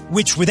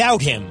 which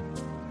without him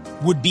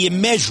would be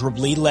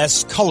immeasurably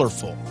less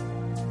colorful.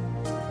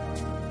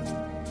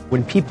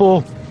 When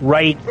people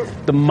write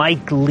the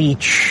Mike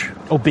Leach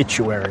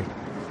obituary,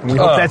 and we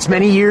hope that's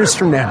many years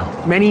from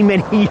now, many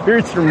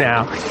years from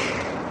now,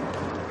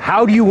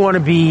 how do you want to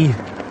be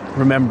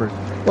remembered?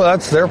 Well,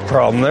 that's their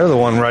problem. They're the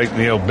one writing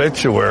the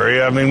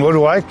obituary. I mean, what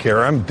do I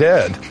care? I'm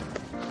dead.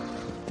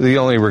 The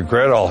only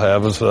regret I'll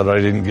have is that I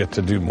didn't get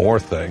to do more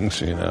things,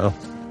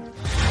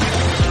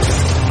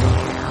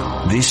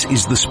 This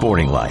is The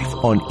Sporting Life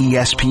on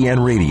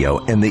ESPN Radio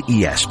and the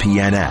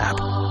ESPN app.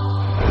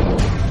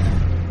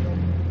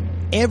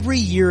 Every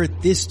year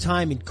at this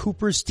time in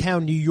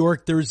Cooperstown, New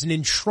York, there's an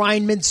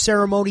enshrinement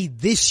ceremony.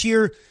 This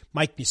year,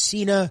 Mike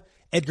Mussina,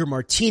 Edgar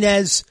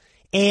Martinez,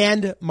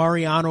 and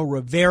Mariano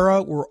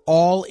Rivera were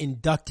all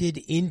inducted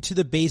into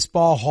the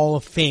Baseball Hall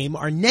of Fame.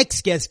 Our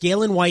next guest,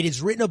 Gaylon White, has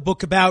written a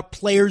book about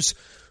players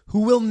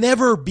who will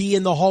never be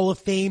in the Hall of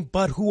Fame,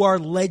 but who are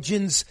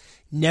legends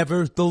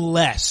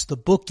nevertheless. The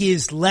book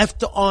is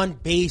Left on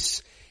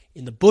Base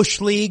in the Bush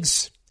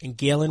Leagues, and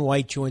Gaylon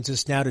White joins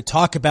us now to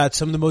talk about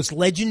some of the most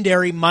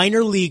legendary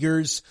minor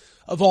leaguers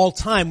of all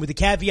time, with the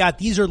caveat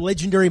these are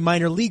legendary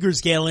minor leaguers,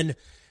 Gaylon,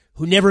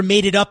 who never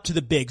made it up to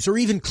the bigs, or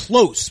even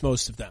close,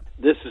 most of them.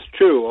 This is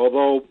true,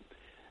 although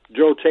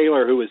Joe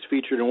Taylor, who is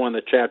featured in one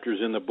of the chapters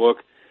in the book,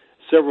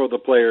 several of the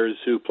players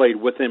who played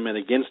with him and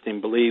against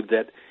him believed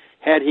that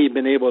had he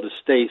been able to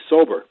stay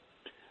sober,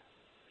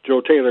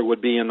 Joe Taylor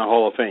would be in the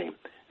Hall of Fame.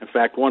 In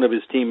fact, one of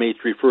his teammates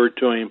referred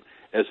to him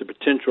as a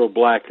potential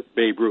black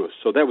Babe Ruth.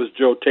 So that was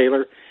Joe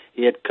Taylor.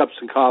 He had cups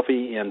of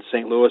coffee in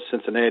St. Louis,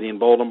 Cincinnati,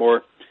 and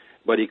Baltimore,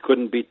 but he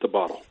couldn't beat the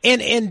bottle.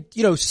 And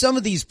you know, some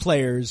of these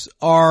players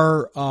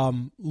are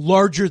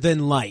larger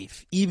than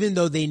life, even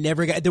though they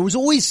never got. There was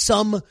always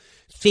some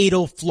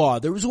fatal flaw.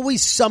 There was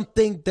always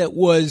something that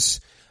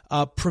was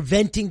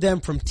preventing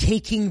them from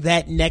taking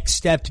that next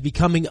step to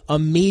becoming a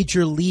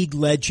major league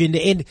legend.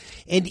 And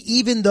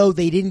even though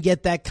they didn't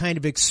get that kind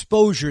of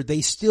exposure,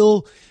 they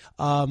still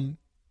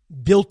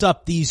built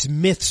up these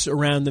myths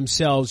around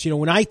themselves. You know,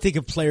 when I think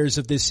of players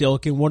of this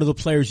ilk, and one of the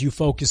players you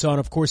focus on,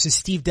 of course, is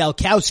Steve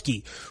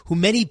Dalkowski, who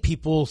many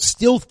people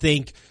still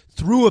think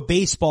threw a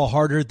baseball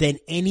harder than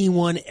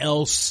anyone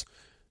else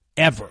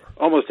ever.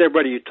 Almost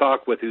everybody you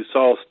talk with who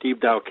saw Steve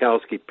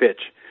Dalkowski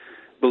pitch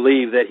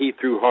believed that he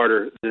threw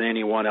harder than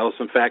anyone else.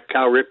 In fact,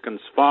 Cal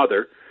Ripken's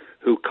father,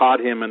 who caught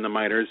him in the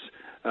minors,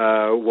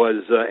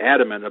 was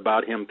adamant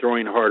about him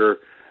throwing harder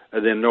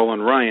than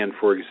Nolan Ryan,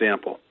 for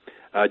example.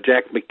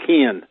 Jack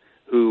McKeon,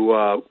 who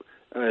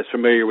is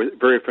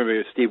very familiar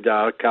with Steve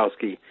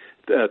Dalkowski,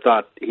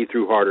 thought he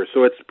threw harder.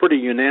 So it's pretty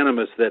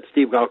unanimous that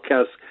Steve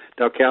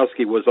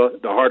Dalkowski was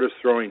the hardest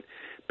throwing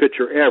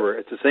pitcher ever.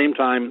 At the same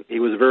time, he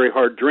was a very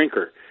hard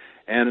drinker,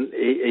 and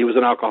he was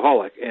an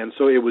alcoholic. And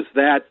so it was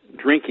that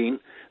drinking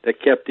that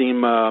kept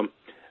him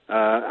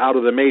out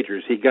of the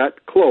majors. He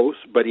got close,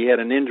 but he had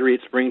an injury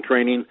at spring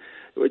training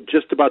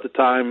just about the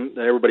time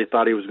that everybody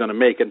thought he was going to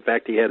make. In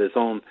fact, he had his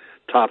own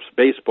Topps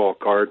baseball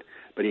card,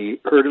 but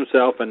he hurt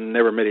himself and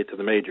never made it to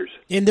the majors.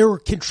 And there were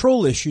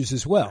control issues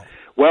as well.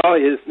 Well,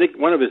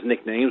 one of his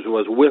nicknames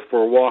was Whiff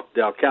or Walk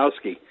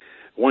Dalkowski.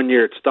 One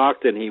year at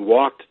Stockton, he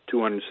walked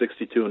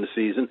 262 in the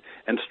season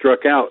and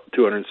struck out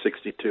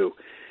 262.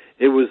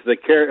 It was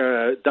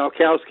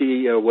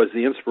Dalkowski was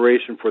the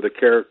inspiration for the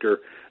character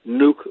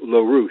Nuke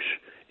LaRouche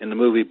in the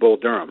movie Bull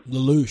Durham.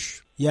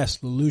 LaLouche. Yes,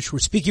 LaLouche. We're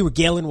speaking with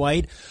Gaylon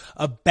White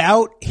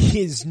about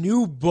his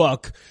new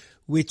book,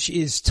 which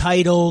is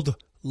titled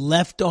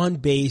Left on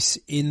Base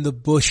in the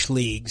Bush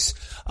Leagues.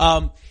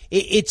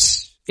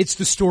 It's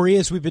the story,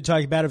 as we've been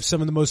talking about, of some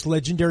of the most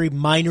legendary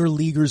minor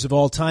leaguers of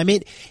all time.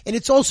 And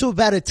it's also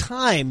about a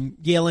time,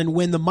 Gaylon,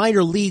 when the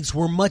minor leagues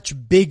were much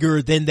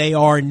bigger than they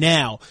are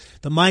now.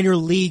 The minor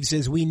leagues,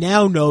 as we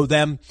now know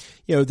them,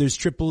 you know, there's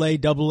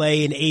AAA,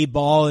 AA, and A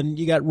ball, and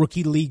you got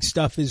rookie league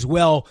stuff as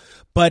well.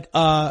 But,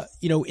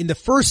 you know, in the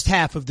first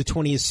half of the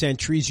 20th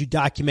century, as you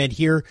document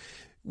here,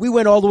 we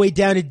went all the way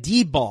down to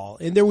D-ball,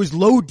 and there was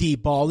low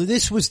D-ball. And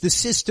this was the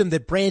system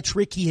that Branch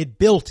Rickey had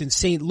built in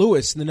St.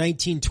 Louis in the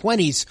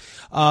 1920s,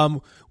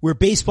 where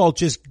baseball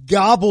just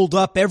gobbled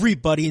up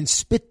everybody and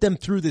spit them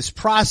through this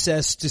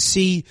process to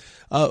see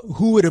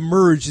who would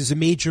emerge as a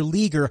major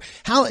leaguer.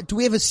 How do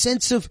we have a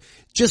sense of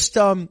just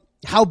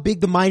how big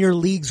the minor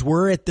leagues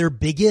were at their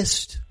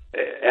biggest?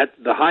 At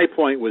the high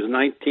point was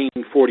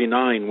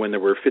 1949, when there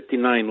were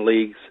 59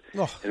 leagues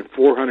and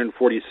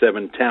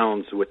 447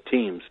 towns with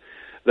teams.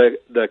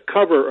 The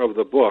cover of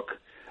the book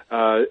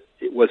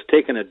was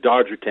taken at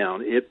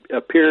Dodgertown. It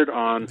appeared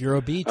on Vero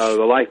Beach. The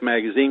Life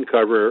magazine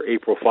cover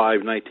April 5,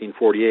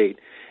 1948,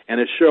 and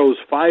it shows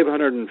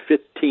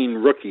 515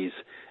 rookies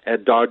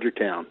at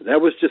Dodgertown.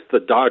 That was just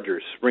the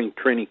Dodgers spring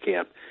training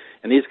camp,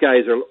 and these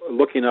guys are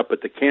looking up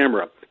at the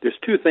camera. There's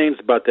two things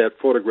about that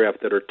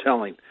photograph that are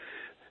telling.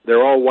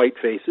 They're all white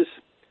faces,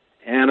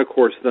 and, of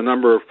course, the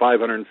number of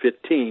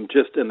 515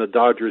 just in the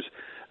Dodgers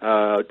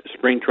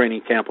spring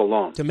training camp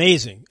alone. It's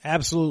amazing.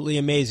 Absolutely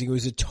amazing. It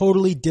was a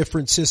totally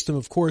different system.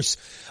 Of course,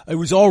 it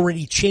was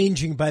already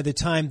changing by the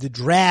time the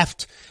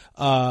draft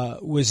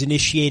was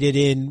initiated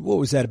in, what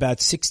was that, about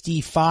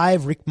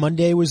 65? Rick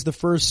Monday was the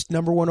first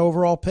number one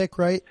overall pick,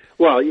 right?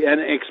 Well, an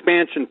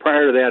expansion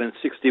prior to that in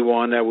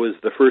 61, that was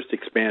the first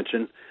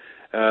expansion.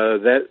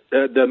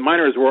 The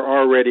minors were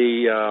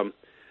already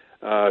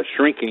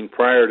shrinking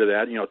prior to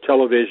that, you know,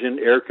 television,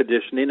 air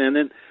conditioning, and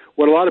then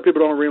what a lot of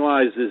people don't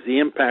realize is the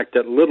impact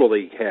that Little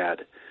League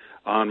had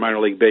on minor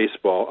league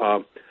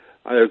baseball.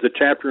 There's a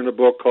chapter in the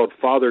book called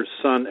Father,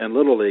 Son, and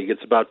Little League.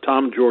 It's about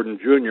Tom Jordan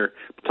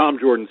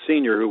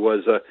Sr., who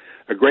was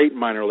a great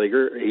minor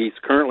leaguer. He's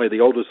currently the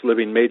oldest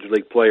living major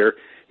league player.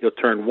 He'll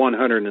turn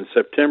 100 in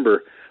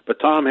September. But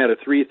Tom had a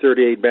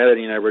 .338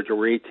 batting average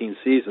over 18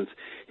 seasons.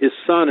 His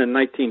son in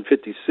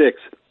 1956,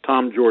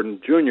 Tom Jordan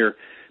Jr.,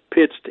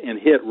 pitched and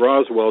hit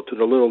Roswell to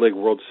the Little League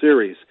World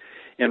Series.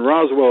 In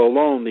Roswell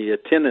alone, the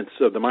attendance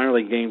of the minor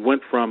league game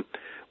went from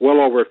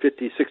well over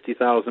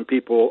 60,000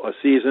 people a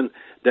season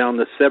down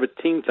to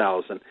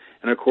 17,000.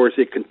 And, of course,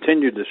 it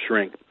continued to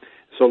shrink.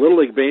 So Little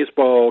League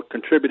Baseball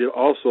contributed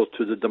also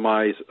to the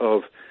demise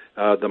of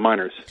the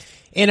minors.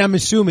 And I'm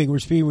assuming, we're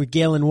speaking with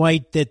Gaylon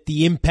White, that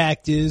the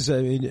impact is,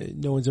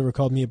 no one's ever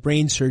called me a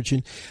brain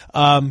surgeon,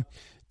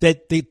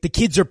 that the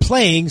kids are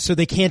playing so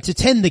they can't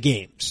attend the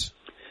games.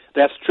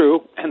 That's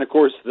true. And, of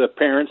course, the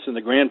parents and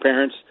the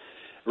grandparents,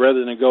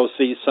 rather than go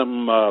see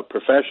some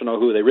professional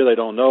who they really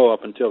don't know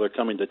up until they're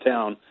coming to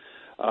town,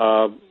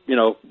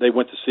 they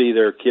went to see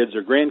their kids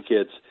or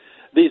grandkids.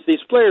 These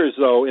players,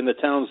 though, in the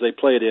towns they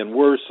played in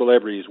were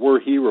celebrities, were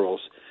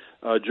heroes.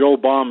 Joe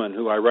Bauman,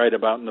 who I write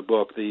about in the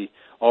book, the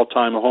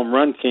all-time home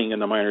run king in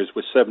the minors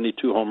with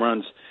 72 home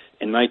runs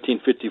in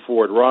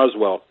 1954 at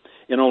Roswell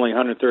in only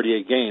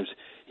 138 games.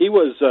 He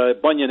was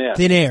Bunyan-esque.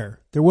 Thin air.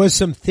 There was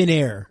some thin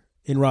air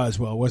in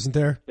Roswell, wasn't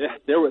there? Yeah,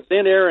 there was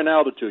thin air and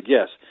altitude,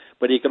 yes.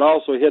 But he could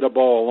also hit a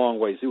ball a long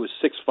ways. He was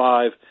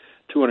 6'5",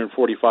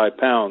 245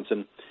 pounds.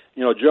 And,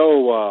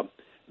 Joe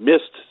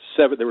missed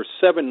seven. There were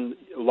 7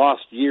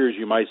 lost years,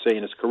 you might say,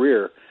 in his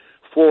career.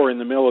 4 in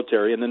the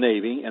military, in the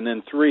Navy, and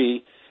then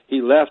 3,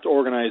 he left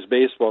organized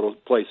baseball to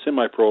play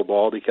semi-pro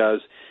ball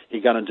because he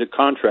got into a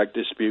contract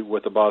dispute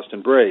with the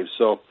Boston Braves.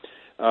 So,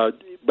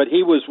 but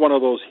he was one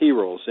of those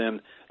heroes,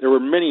 and there were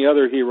many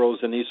other heroes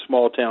in these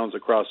small towns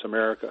across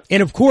America.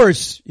 And of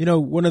course,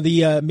 one of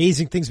the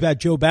amazing things about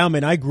Joe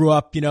Bauman, I grew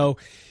up,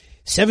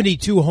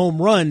 72 home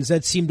runs.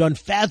 That seemed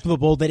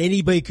unfathomable that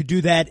anybody could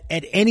do that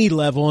at any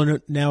level. And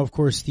now, of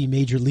course, the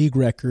major league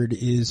record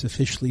is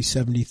officially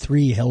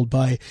 73, held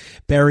by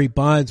Barry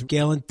Bonds.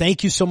 Gaylon,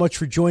 thank you so much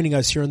for joining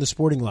us here on The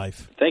Sporting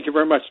Life. Thank you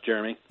very much,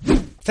 Jeremy.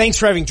 Thanks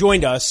for having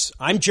joined us.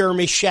 I'm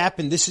Jeremy Schaap,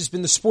 and this has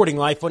been The Sporting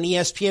Life on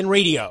ESPN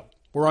Radio.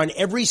 We're on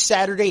every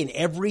Saturday and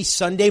every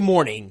Sunday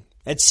morning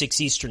at 6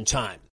 Eastern Time.